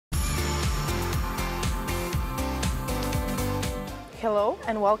Hello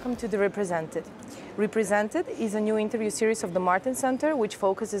and welcome to The Represented. Represented is a new interview series of the Martin Center which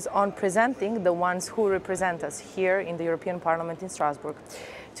focuses on presenting the ones who represent us here in the European Parliament in Strasbourg.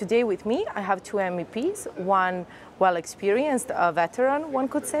 Today with me I have two MEPs, one well-experienced, a veteran one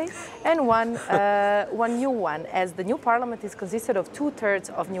could say, and one new one, as the new Parliament is consisted of 2/3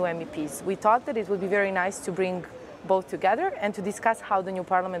 of new MEPs. We thought that it would be very nice to bring both together and to discuss how the new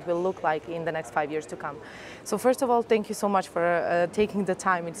Parliament will look like in the next 5 years to come. So first of all, thank you so much for taking the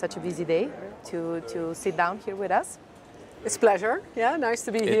time in such a busy day to sit down here with us. It's a pleasure. Yeah, nice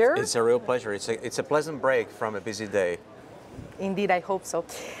to be here. It's a real pleasure. It's a pleasant break from a busy day. Indeed, I hope so.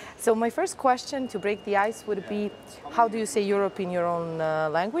 So my first question to break the ice would be, how do you say Europe in your own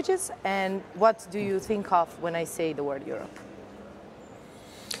languages, and what do you think of when I say the word Europe?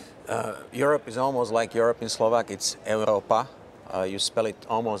 Europe is almost like Europe in Slovak. It's Europa. You spell it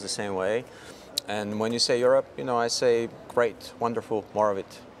almost the same way. And when you say Europe, you know, I say great, wonderful, more of it.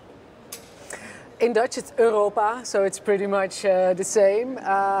 In Dutch, it's Europa, so it's pretty much the same.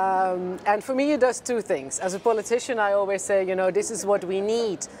 And for me, it does two things. As a politician, I always say, you know, this is what we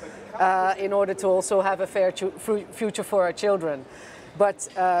need in order to also have a fair future for our children. But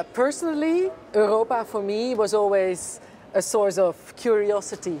personally, Europa for me was always a source of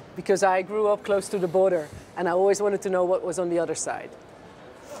curiosity, because I grew up close to the border and I always wanted to know what was on the other side.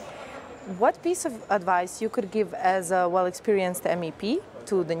 What piece of advice you could give as a well-experienced MEP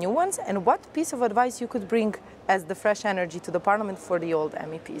to the new ones, and what piece of advice you could bring as the fresh energy to the Parliament for the old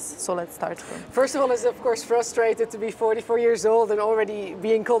MEPs? So let's start from... First of all, it's of course frustrated to be 44 years old and already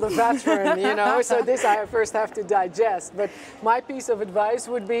being called a veteran, you know, so this I first have to digest. But my piece of advice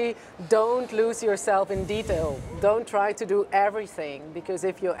would be, don't lose yourself in detail. Don't try to do everything, because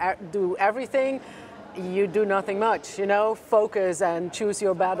if you do everything, you do nothing much, you know. Focus and choose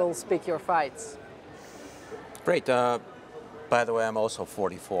your battles, pick your fights. Great. By the way, I'm also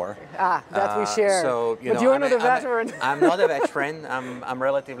 44. That we share. So, you but know, you're not a veteran. I'm not a veteran. I'm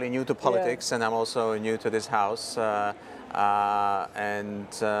relatively new to politics, and I'm also new to this house. Now in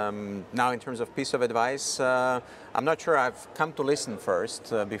terms of piece of advice, I'm not sure. I've come to listen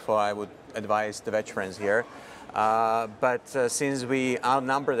first before I would advise the veterans here. But since we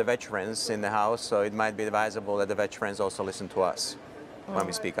outnumber the veterans in the house, so it might be advisable that the veterans also listen to us when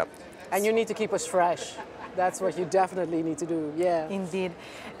we speak up. And you need to keep us fresh. That's what you definitely need to do, yeah. Indeed.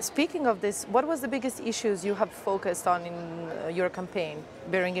 Speaking of this, what was the biggest issues you have focused on in your campaign,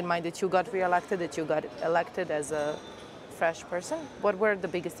 bearing in mind that you got re-elected, that you got elected as a fresh person? What were the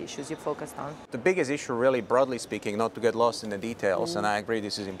biggest issues you focused on? The biggest issue, really broadly speaking, not to get lost in the details, and I agree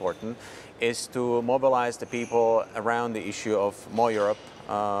this is important, is to mobilize the people around the issue of more Europe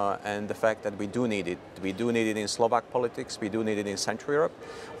and the fact that we do need it. We do need it in Slovak politics, we do need it in Central Europe,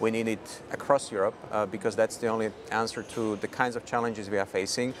 we need it across Europe because that's the only answer to the kinds of challenges we are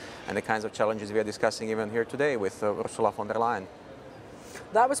facing and the kinds of challenges we are discussing even here today with Ursula von der Leyen.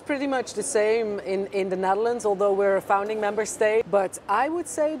 That was pretty much the same in the Netherlands, although we're a founding member state. But I would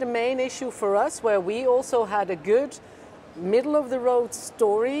say the main issue for us, where we also had a good middle-of-the-road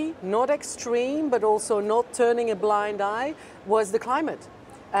story, not extreme, but also not turning a blind eye, was the climate.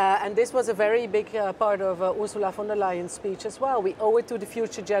 And this was a very big part of Ursula von der Leyen's speech as well. We owe it to the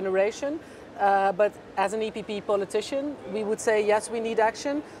future generation. But as an EPP politician, we would say, yes, we need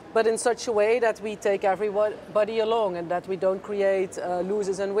action, but in such a way that we take everybody along and that we don't create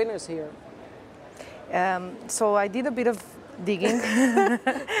losers and winners here. So I did a bit of digging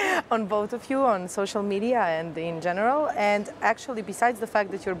on both of you on social media and in general. And actually, besides the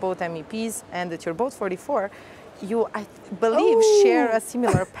fact that you're both MEPs and that you're both 44, you, I believe, share a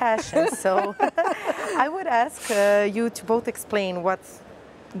similar passion. So I would ask you to both explain what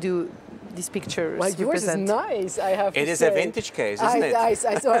do these pictures well, yours represent. Is nice, I have to say. It is a vintage case, isn't it?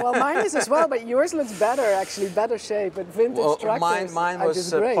 Well, mine is as well, but yours looks better, actually, better shape. But vintage tractors, mine was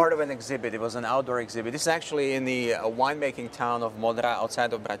part of an exhibit. It was an outdoor exhibit. This is actually in the winemaking town of Modra,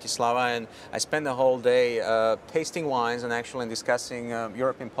 outside of Bratislava, and I spent the whole day tasting wines and actually discussing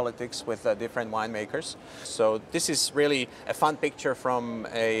European politics with different winemakers. So this is really a fun picture from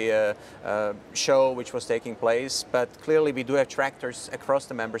a show which was taking place, but clearly we do have tractors across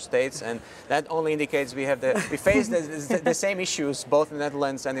the member states, and that only indicates we face the same issues both in the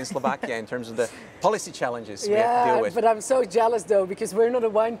Netherlands and in Slovakia in terms of the policy challenges we have to deal with. But I'm so jealous though, because we're not a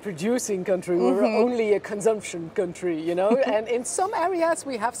wine producing country, we're only a consumption country, you know. And in some areas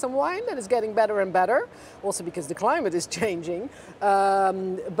we have some wine that is getting better and better, also because the climate is changing.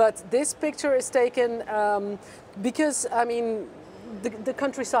 But this picture is taken because, I mean, the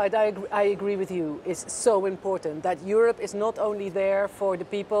countryside, I agree with you, is so important, that Europe is not only there for the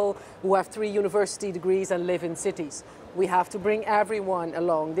people who have 3 university degrees and live in cities. We have to bring everyone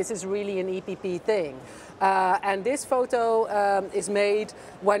along. This is really an EPP thing. And this photo is made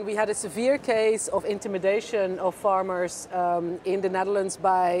when we had a severe case of intimidation of farmers in the Netherlands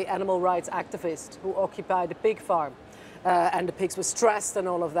by animal rights activists who occupied a pig farm. And the pigs were stressed and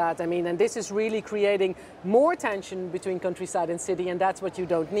all of that. I mean, and this is really creating more tension between countryside and city, and that's what you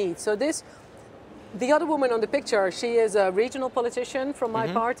don't need. So the other woman on the picture, she is a regional politician from my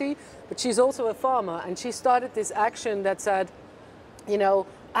party, but she's also a farmer, and she started this action that said, you know,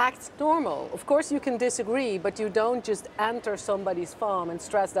 act normal. Of course you can disagree, but you don't just enter somebody's farm and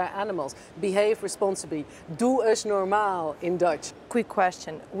stress their animals. Behave responsibly. Doe eens normaal in Dutch. Quick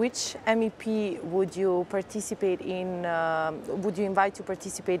question. Which MEP would you participate in, would you invite to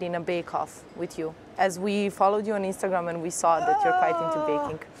participate in a bake-off with you? As we followed you on Instagram and we saw that you're quite into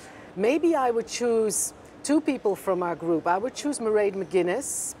baking. Maybe I would choose 2 people from our group. I would choose Mairead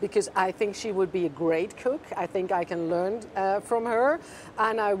McGuinness because I think she would be a great cook. I think I can learn from her.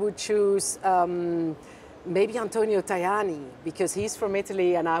 And I would choose maybe Antonio Tajani because he's from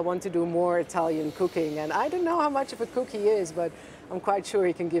Italy and I want to do more Italian cooking. And I don't know how much of a cook he is, but I'm quite sure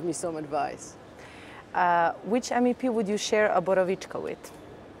he can give me some advice. Which MEP would you share a Borovička with?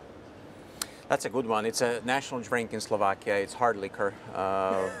 That's a good one. It's a national drink in Slovakia. It's hard liquor.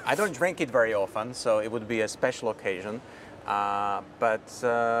 I don't drink it very often, so it would be a special occasion. But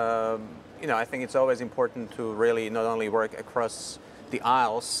you know, I think it's always important to really not only work across the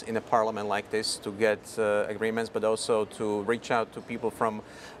aisles in a parliament like this to get agreements, but also to reach out to people from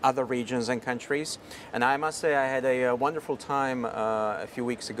other regions and countries. And I must say I had a wonderful time a few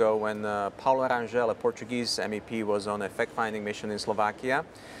weeks ago when Paulo Rangel, a Portuguese MEP, was on a fact-finding mission in Slovakia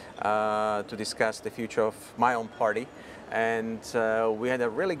to discuss the future of my own party. And we had a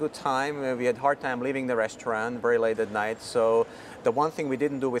really good time. We had a hard time leaving the restaurant very late at night. So the one thing we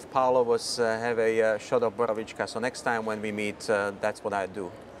didn't do with Paulo was have a shot of Borovička. So next time when we meet, that's what I do.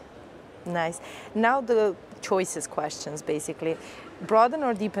 Nice. Now the choices questions, basically. Broaden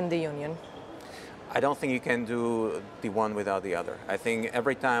or deepen the union? I don't think you can do the one without the other. I think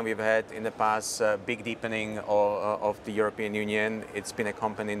every time we've had in the past big deepening of the European Union, it's been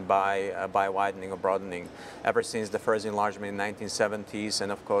accompanied by widening or broadening. Ever since the first enlargement in the 1970s,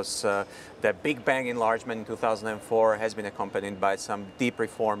 and of course the Big Bang enlargement in 2004 has been accompanied by some deep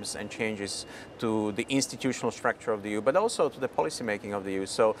reforms and changes to the institutional structure of the EU, but also to the policy making of the EU.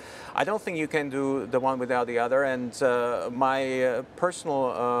 So I don't think you can do the one without the other. And my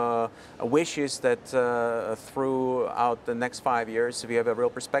personal wish is that throughout the next 5 years, we have a real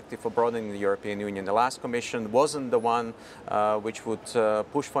perspective for broadening the European Union. The last Commission wasn't the one which would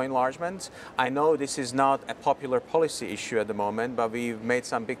push for enlargement. I know this is not a popular policy issue at the moment, but we've made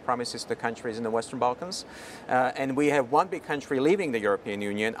some big promises to countries in the Western Balkans. And we have one big country leaving the European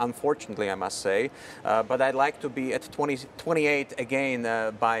Union, unfortunately, I must say. But I'd like to be at 28 again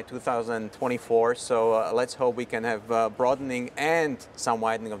by 2024. So let's hope we can have broadening and some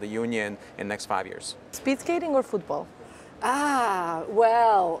widening of the Union in the next 5 years. Speed skating or football?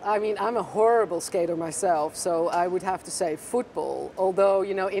 Well, I mean, I'm a horrible skater myself, so I would have to say football. Although,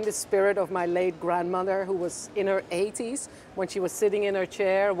 you know, in the spirit of my late grandmother, who was in her 80s, when she was sitting in her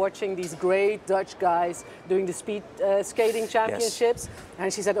chair watching these great Dutch guys doing the speed skating championships, yes.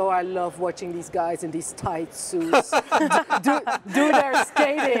 And she said, "Oh, I love watching these guys in these tight suits do their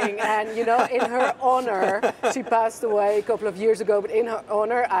skating." And, you know, in her honor, she passed away a couple of years ago, but in her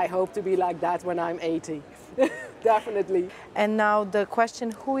honor, I hope to be like that when I'm 80. Definitely. And now the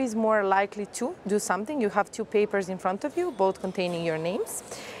question, who is more likely to do something? You have two papers in front of you, both containing your names.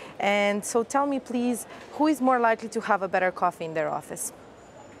 And so tell me, please, who is more likely to have a better coffee in their office?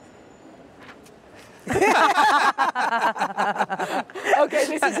 Okay,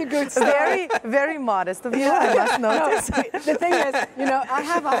 this is a good start. Very, very modest of you, I must notice. No, the thing is, you know, I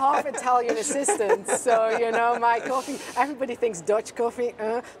have a half Italian assistant, so, you know, my coffee, everybody thinks Dutch coffee,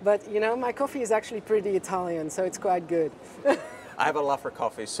 but, you know, my coffee is actually pretty Italian, so it's quite good. I have a love for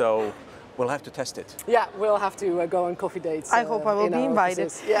coffee, so we'll have to test it. Yeah, we'll have to go on coffee dates. I hope I will be invited.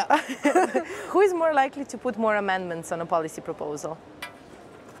 Offices. Yeah. Who is more likely to put more amendments on a policy proposal?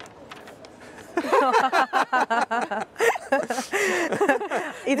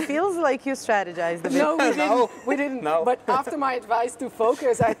 It feels like you strategized a bit. No, we didn't. No. We didn't. No. But after my advice to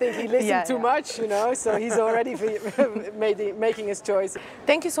focus, I think he listened too much, you know, so he's already making his choice.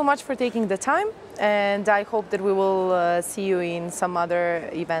 Thank you so much for taking the time, and I hope that we will see you in some other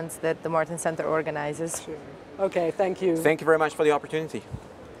events that the Martin Center organizes. Sure. Okay, thank you. Thank you very much for the opportunity.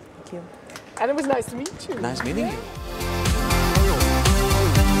 Thank you. And it was nice to meet you. Nice meeting you.